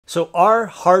So are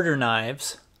harder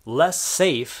knives less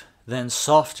safe than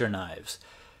softer knives?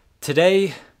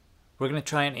 Today, we're going to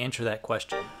try and answer that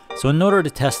question. So in order to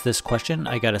test this question,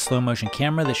 I got a slow motion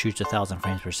camera that shoots 1,000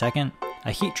 frames per second.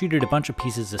 I heat treated a bunch of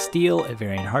pieces of steel at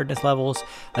varying hardness levels.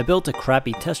 I built a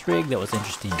crappy test rig that was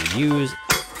interesting to use.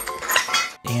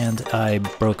 And I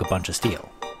broke a bunch of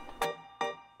steel.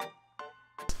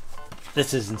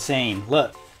 This is insane.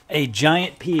 Look, a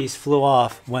giant piece flew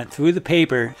off, went through the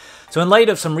paper. So in light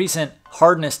of some recent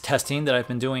hardness testing that I've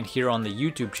been doing here on the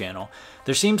YouTube channel,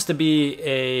 there seems to be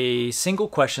a single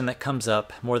question that comes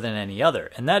up more than any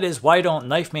other, and that is, why don't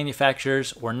knife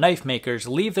manufacturers or knife makers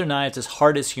leave their knives as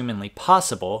hard as humanly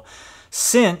possible,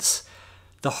 since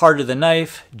the harder the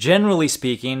knife, generally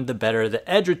speaking, the better the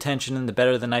edge retention and the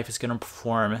better the knife is going to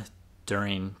perform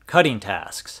during cutting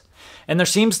tasks. And there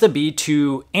seems to be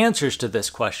two answers to this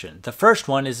question. The first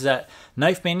one is that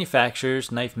knife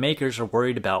manufacturers, knife makers are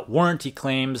worried about warranty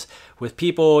claims with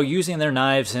people using their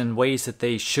knives in ways that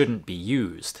they shouldn't be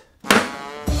used.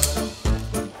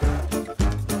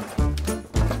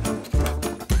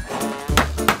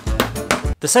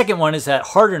 The second one is that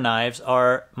harder knives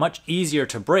are much easier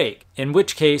to break, in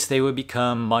which case they would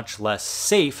become much less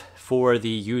safe for the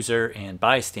user and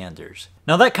bystanders.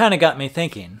 Now that kind of got me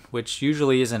thinking, which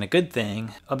usually isn't a good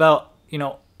thing, about,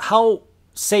 how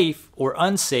safe or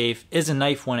unsafe is a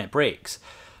knife when it breaks?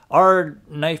 Are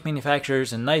knife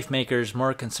manufacturers and knife makers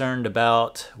more concerned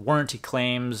about warranty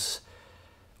claims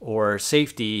or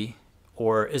safety,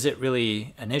 or is it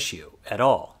really an issue at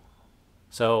all?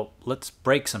 So let's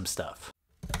break some stuff.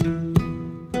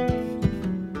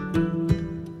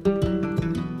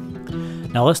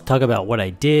 Now let's talk about what I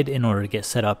did in order to get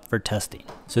set up for testing.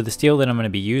 So the steel that I'm going to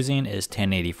be using is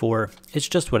 1084. It's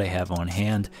just what I have on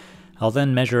hand. I'll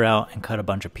then measure out and cut a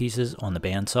bunch of pieces on the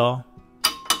bandsaw.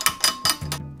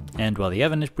 And while the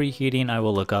oven is preheating, I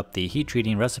will look up the heat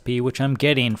treating recipe, which I'm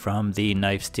getting from the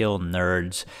Knife Steel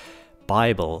Nerds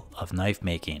Bible of knife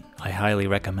making. I highly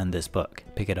recommend this book.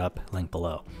 Pick it up, link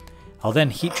below. I'll then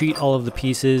heat treat all of the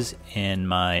pieces in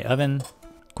my oven,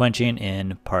 quenching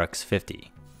in Parks 50.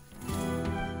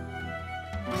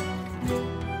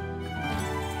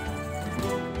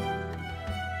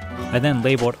 I then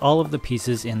labeled all of the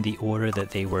pieces in the order that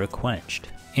they were quenched,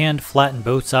 and flattened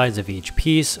both sides of each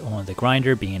piece on the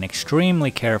grinder, being extremely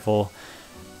careful,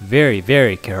 very,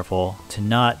 very careful, to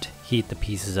not heat the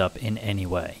pieces up in any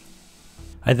way.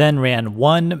 I then ran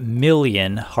 1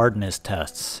 million hardness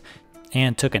tests,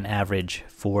 and took an average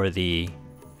for the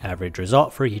average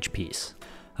result for each piece.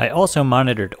 I also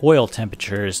monitored oil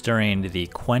temperatures during the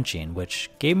quenching, which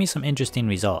gave me some interesting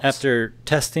results. After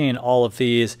testing all of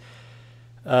these,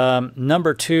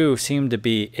 number 2 seemed to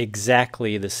be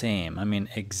exactly the same. I mean,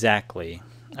 exactly.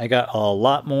 I got a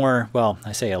lot more, well,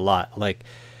 I say a lot, like,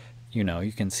 you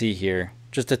can see here,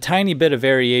 just a tiny bit of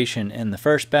variation in the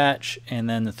first batch, and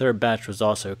then the third batch was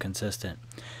also consistent.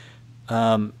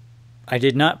 I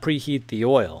did not preheat the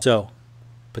oil, so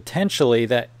potentially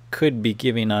that could be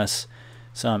giving us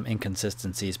some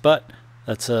inconsistencies, but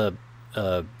that's a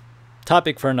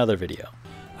topic for another video.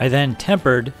 I then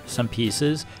tempered some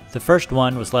pieces. The first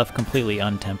one was left completely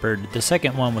untempered. The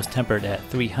second one was tempered at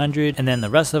 300, and then the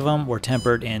rest of them were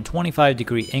tempered in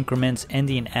 25-degree increments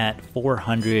ending at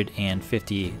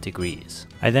 450 degrees.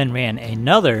 I then ran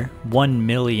another 1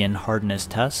 million hardness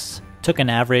tests, took an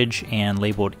average, and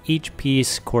labeled each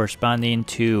piece corresponding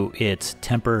to its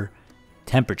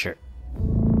temperature.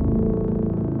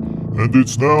 And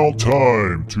it's now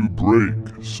time to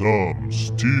break some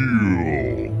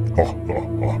steel.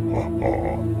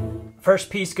 First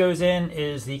piece goes in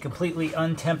is the completely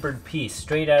untempered piece,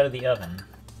 straight out of the oven.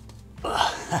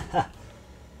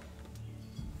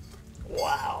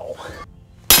 Wow.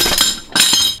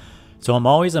 So I'm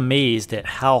always amazed at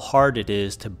how hard it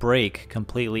is to break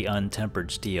completely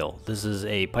untempered steel. This is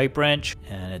a pipe wrench,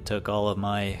 and it took all of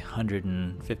my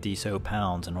 150 so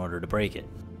pounds in order to break it.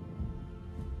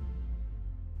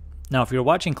 Now, if you're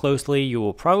watching closely, you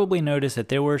will probably notice that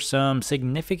there were some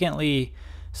significantly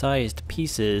sized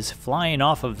pieces flying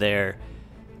off of there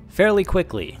fairly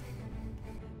quickly.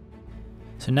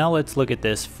 So now let's look at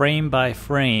this frame by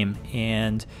frame,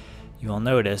 and you'll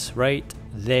notice right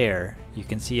there you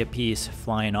can see a piece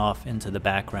flying off into the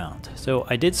background. So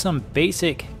I did some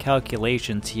basic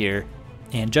calculations here,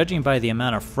 and judging by the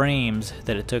amount of frames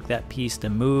that it took that piece to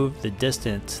move the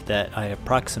distance that I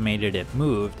approximated it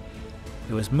moved,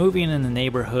 it was moving in the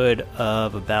neighborhood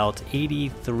of about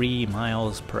 83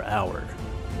 miles per hour.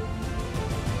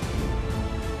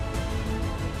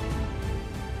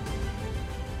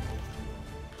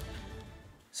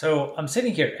 So I'm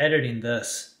sitting here editing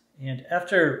this, And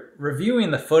after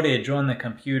reviewing the footage on the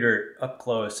computer up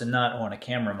close and not on a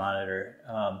camera monitor,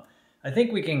 I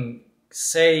think we can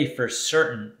say for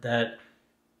certain that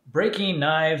breaking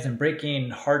knives and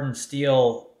breaking hardened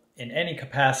steel in any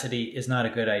capacity is not a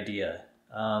good idea.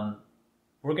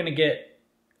 We're going to get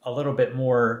a little bit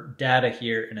more data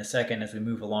here in a second as we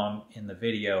move along in the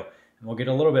video, and we'll get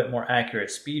a little bit more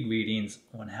accurate speed readings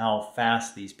on how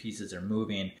fast these pieces are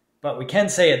moving. But we can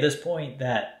say at this point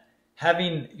that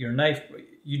having your knife,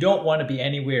 you don't want to be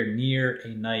anywhere near a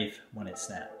knife when it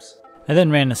snaps. I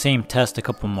then ran the same test a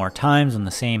couple more times on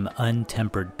the same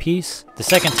untempered piece. The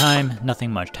second time,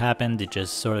 nothing much happened. It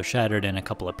just sort of shattered in a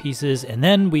couple of pieces, and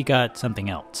then we got something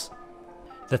else.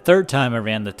 The third time I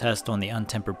ran the test on the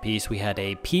untempered piece, we had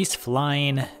a piece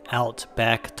flying out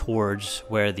back towards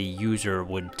where the user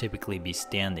would typically be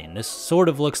standing. This sort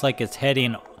of looks like it's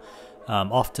heading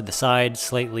off to the side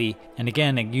slightly, and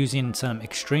again, using some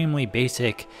extremely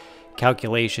basic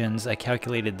calculations, I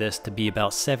calculated this to be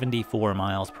about 74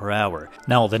 miles per hour.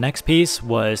 Now, the next piece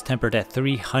was tempered at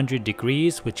 300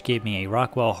 degrees, which gave me a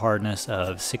Rockwell hardness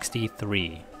of 63.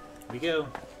 Here we go.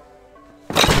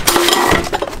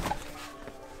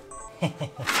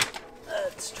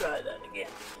 Let's try that again.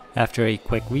 After a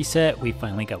quick reset, we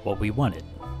finally got what we wanted,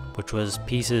 which was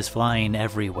pieces flying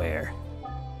everywhere.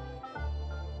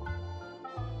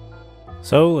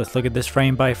 So let's look at this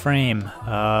frame by frame.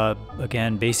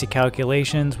 Again, basic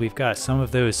calculations. We've got some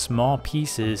of those small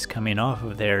pieces coming off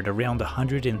of there at around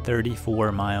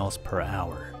 134 miles per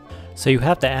hour. So you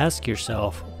have to ask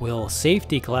yourself, will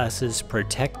safety glasses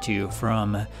protect you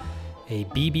from a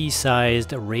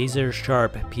BB-sized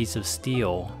razor-sharp piece of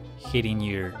steel hitting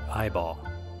your eyeball?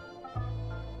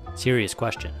 Serious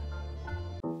question.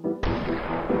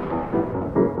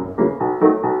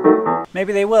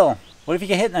 Maybe they will. What if you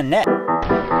get hit in the neck?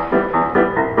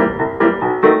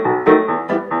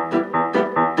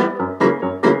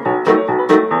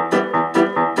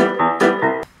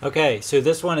 Okay, so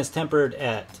this one is tempered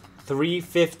at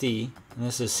 350, and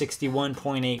this is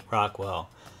 61.8 Rockwell.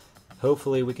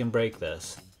 Hopefully we can break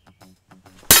this.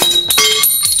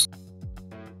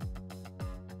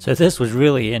 So this was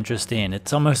really interesting.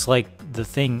 It's almost like the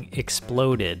thing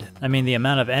exploded. I mean, the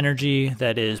amount of energy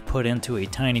that is put into a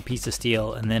tiny piece of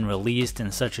steel and then released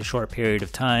in such a short period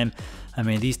of time. I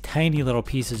mean, these tiny little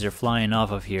pieces are flying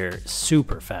off of here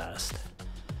super fast.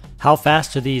 How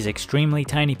fast are these extremely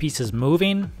tiny pieces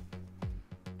moving?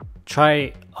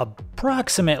 Try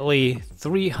approximately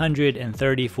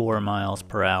 334 miles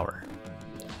per hour.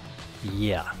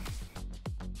 Yeah.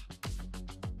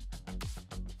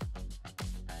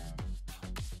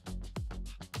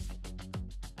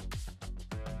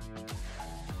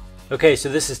 Okay, so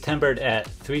this is tempered at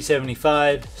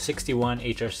 375, 61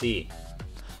 HRC.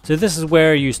 So this is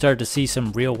where you start to see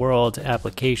some real world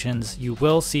applications. You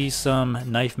will see some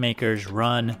knife makers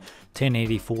run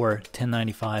 1084,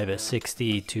 1095 at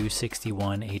 60 to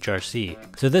 61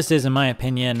 HRC. So this is, in my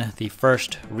opinion, the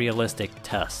first realistic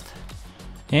test.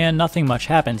 And nothing much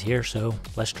happened here, so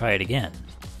let's try it again.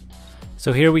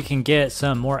 So here we can get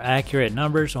some more accurate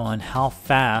numbers on how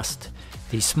fast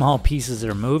these small pieces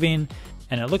are moving.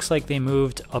 And it looks like they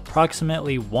moved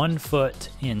approximately 1 foot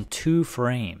in 2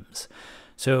 frames.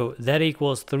 So that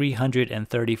equals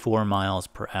 334 miles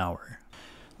per hour.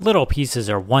 Little pieces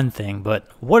are one thing, but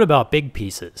what about big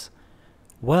pieces?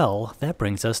 Well, that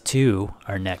brings us to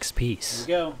our next piece.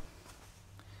 Here we go.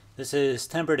 This is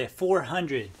tempered at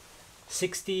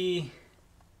 460.2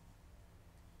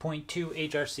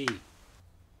 HRC.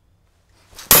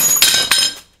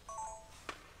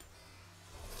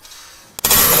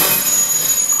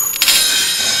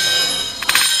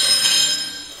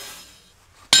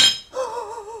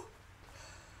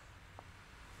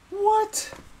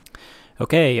 What?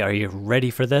 Okay, are you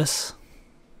ready for this?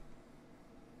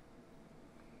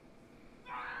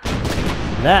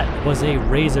 That was a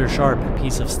razor-sharp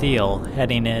piece of steel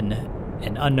heading in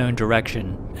an unknown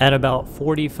direction at about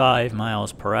 45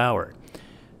 miles per hour.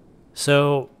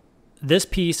 So this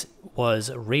piece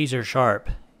was razor-sharp,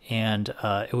 and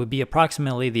it would be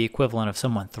approximately the equivalent of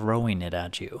someone throwing it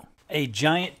at you. A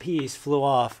giant piece flew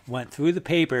off, went through the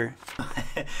paper,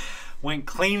 went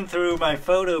clean through my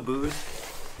photo booth,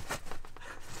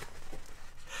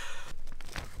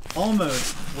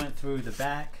 almost went through the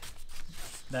back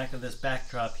of this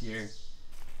backdrop here,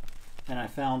 and I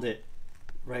found it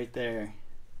right there.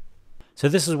 So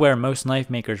this is where most knife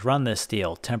makers run this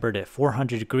steel. Tempered at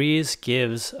 400 degrees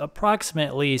gives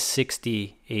approximately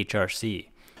 60 HRC.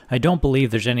 I don't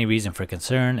believe there's any reason for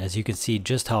concern, as you can see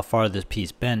just how far this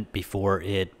piece bent before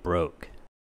it broke.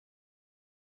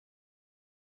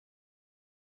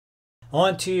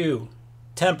 On to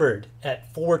tempered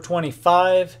at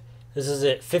 425. This is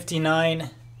at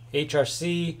 59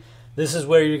 HRC. This is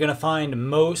where you're going to find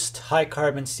most high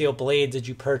carbon steel blades that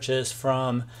you purchase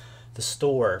from the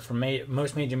store, from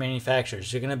most major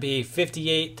manufacturers. You're going to be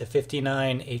 58 to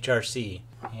 59 HRC.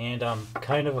 And I'm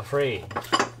kind of afraid.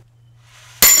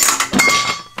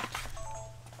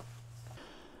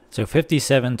 So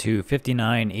 57 to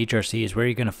 59 HRC is where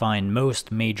you're going to find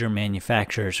most major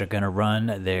manufacturers are going to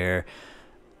run their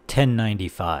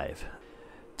 1095.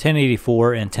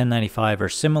 1084 and 1095 are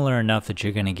similar enough that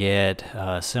you're going to get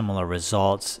similar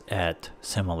results at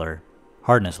similar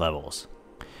hardness levels.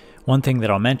 One thing that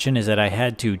I'll mention is that I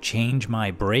had to change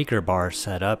my breaker bar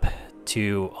setup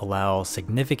to allow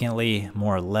significantly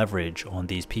more leverage on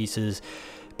these pieces,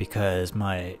 because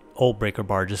my old breaker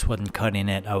bar just wasn't cutting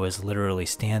it. I was literally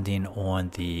standing on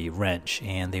the wrench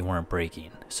and they weren't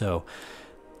breaking. So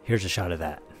here's a shot of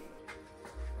that.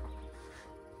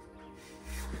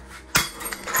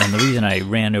 And the reason I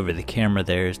ran over the camera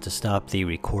there is to stop the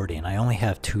recording. I only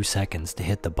have 2 seconds to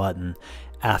hit the button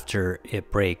after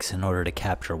it breaks in order to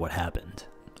capture what happened.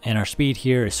 And our speed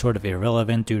here is sort of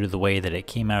irrelevant due to the way that it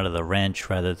came out of the wrench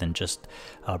rather than just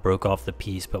broke off the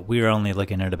piece, but we were only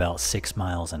looking at about 6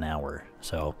 miles an hour,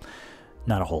 so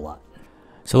not a whole lot.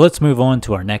 So let's move on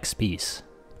to our next piece.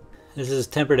 This is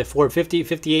tempered at 450,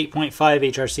 58.5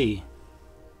 HRC.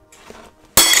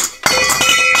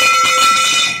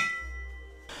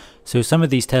 So some of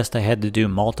these tests I had to do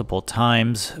multiple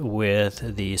times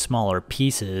with the smaller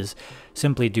pieces,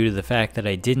 simply due to the fact that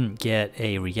I didn't get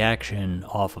a reaction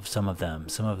off of some of them.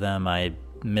 Some of them I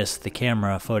missed the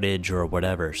camera footage or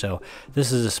whatever. So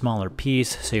this is a smaller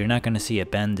piece, so you're not going to see it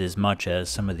bend as much as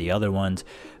some of the other ones,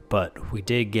 but we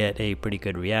did get a pretty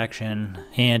good reaction.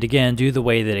 And again, due to the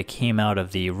way that it came out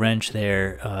of the wrench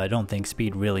there, I don't think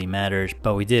speed really matters,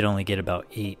 but we did only get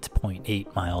about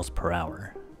 8.8 miles per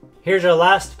hour. Here's our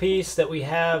last piece that we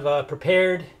have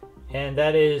prepared, and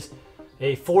that is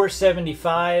a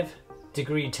 475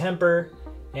 degree temper,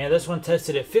 and this one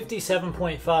tested at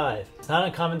 57.5. It's not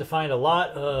uncommon to find a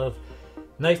lot of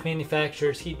knife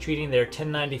manufacturers heat treating their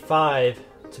 1095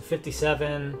 to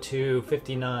 57 to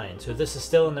 59, so this is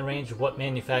still in the range of what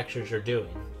manufacturers are doing.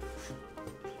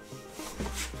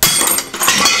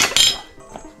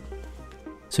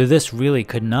 So this really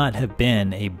could not have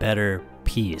been a better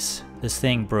piece. This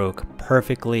thing broke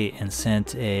perfectly and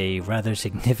sent a rather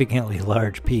significantly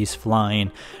large piece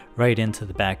flying right into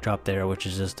the backdrop there, which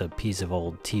is just a piece of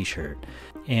old t-shirt.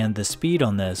 And the speed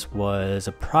on this was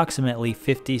approximately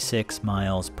 56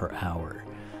 miles per hour.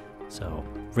 So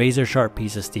razor sharp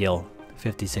piece of steel,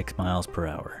 56 miles per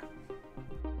hour.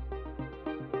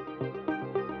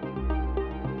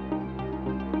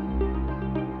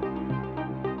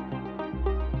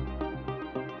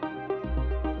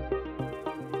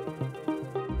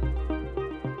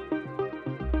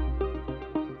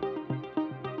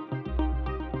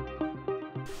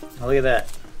 Look at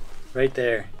that, right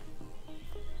there.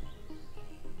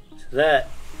 So that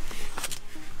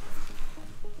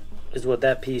is what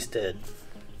that piece did.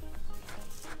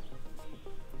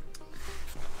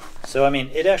 So I mean,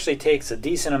 it actually takes a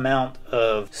decent amount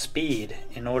of speed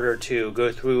in order to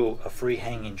go through a free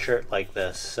hanging shirt like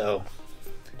this. So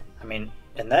I mean,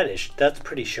 and that's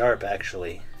pretty sharp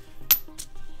actually.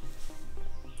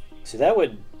 So that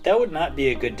would not be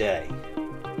a good day.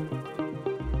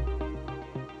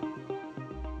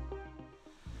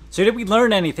 So did we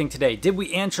learn anything today? Did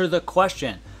we answer the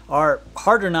question? Are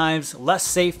harder knives less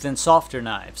safe than softer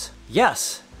knives?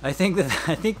 Yes, I think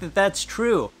that that's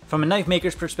true. From a knife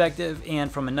maker's perspective and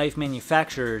from a knife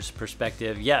manufacturer's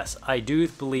perspective, yes, I do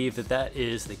believe that that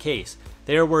is the case.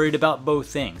 They are worried about both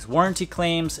things, warranty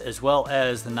claims as well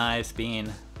as the knives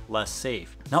being less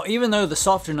safe. Now, even though the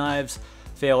softer knives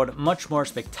failed much more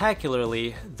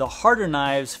spectacularly, the harder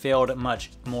knives failed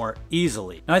much more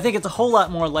easily. Now I think it's a whole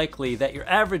lot more likely that your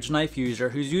average knife user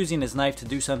who's using his knife to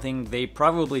do something they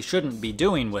probably shouldn't be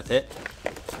doing with it.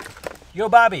 Yo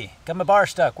Bobby, got my bar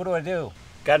stuck, what do I do?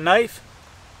 Got a knife?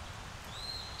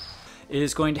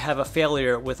 Is going to have a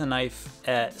failure with a knife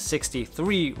at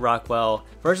 63 Rockwell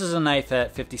versus a knife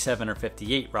at 57 or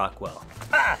 58 Rockwell.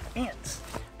 Ah, ants!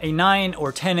 A 9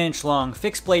 or 10 inch long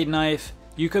fixed blade knife,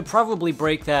 you could probably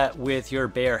break that with your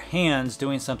bare hands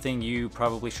doing something you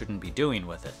probably shouldn't be doing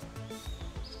with it.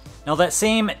 Now that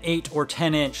same 8 or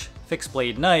 10 inch fixed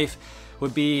blade knife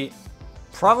would be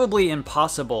probably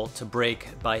impossible to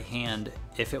break by hand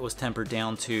if it was tempered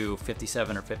down to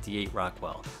 57 or 58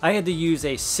 Rockwell. I had to use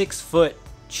a 6-foot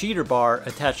cheater bar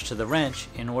attached to the wrench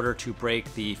in order to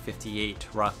break the 58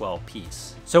 Rockwell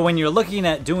piece. So when you're looking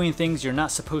at doing things you're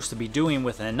not supposed to be doing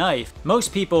with a knife,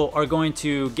 most people are going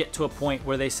to get to a point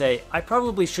where they say, I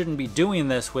probably shouldn't be doing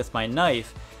this with my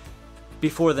knife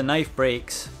before the knife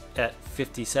breaks at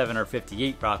 57 or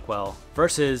 58 Rockwell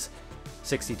versus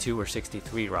 62 or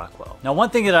 63 Rockwell. Now, one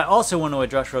thing that I also want to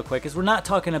address real quick is we're not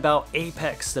talking about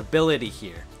apex stability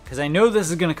here, because I know this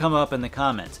is going to come up in the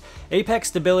comments. Apex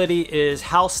stability is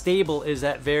how stable is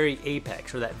that very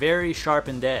apex or that very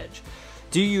sharpened edge.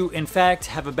 Do you in fact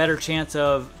have a better chance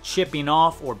of chipping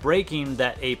off or breaking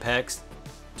that apex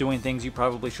doing things you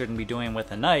probably shouldn't be doing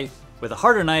with a knife, with a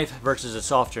harder knife versus a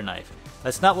softer knife?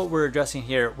 That's not what we're addressing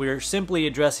here. We're simply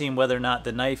addressing whether or not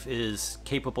the knife is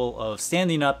capable of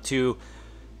standing up to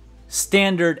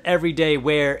standard everyday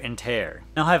wear and tear.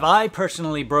 Now, have I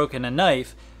personally broken a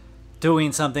knife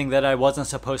doing something that I wasn't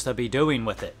supposed to be doing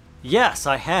with it? Yes,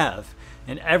 I have.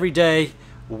 In everyday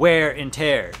wear and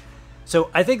tear.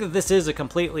 So I think that this is a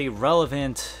completely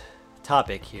relevant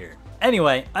topic here.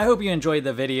 Anyway, I hope you enjoyed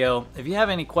the video. If you have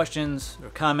any questions or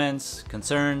comments,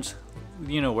 concerns,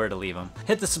 you know where to leave them.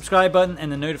 Hit the subscribe button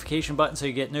and the notification button so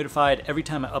you get notified every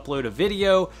time I upload a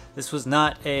video. This was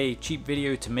not a cheap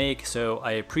video to make, so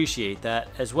I appreciate that.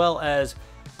 As well as,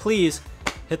 please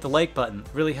hit the like button. It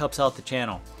really helps out the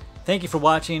channel. Thank you for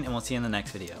watching, and we'll see you in the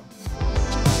next video.